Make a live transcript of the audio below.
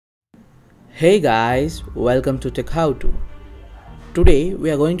Hey guys, welcome to Tech How To. Today we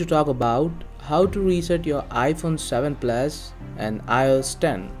are going to talk about how to reset your iPhone 7 Plus and iOS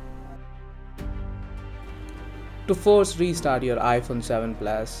 10. To force restart your iPhone 7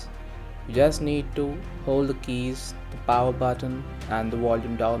 Plus, you just need to hold the keys, the power button and the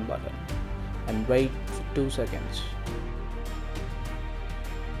volume down button and wait for 2 seconds.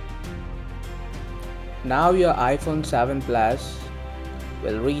 Now your iPhone 7 Plus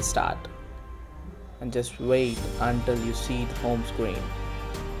will restart. And just wait until you see the home screen.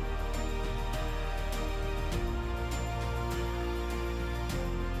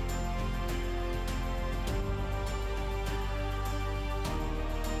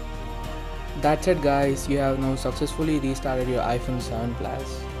 That's it guys, you have now successfully restarted your iPhone 7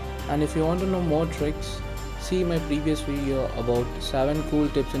 Plus. And if you want to know more tricks, see my previous video about 7 cool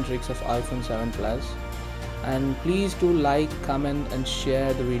tips and tricks of iPhone 7 Plus. And please do like, comment and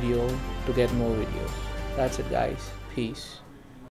share the video to get more videos. That's it guys. Peace.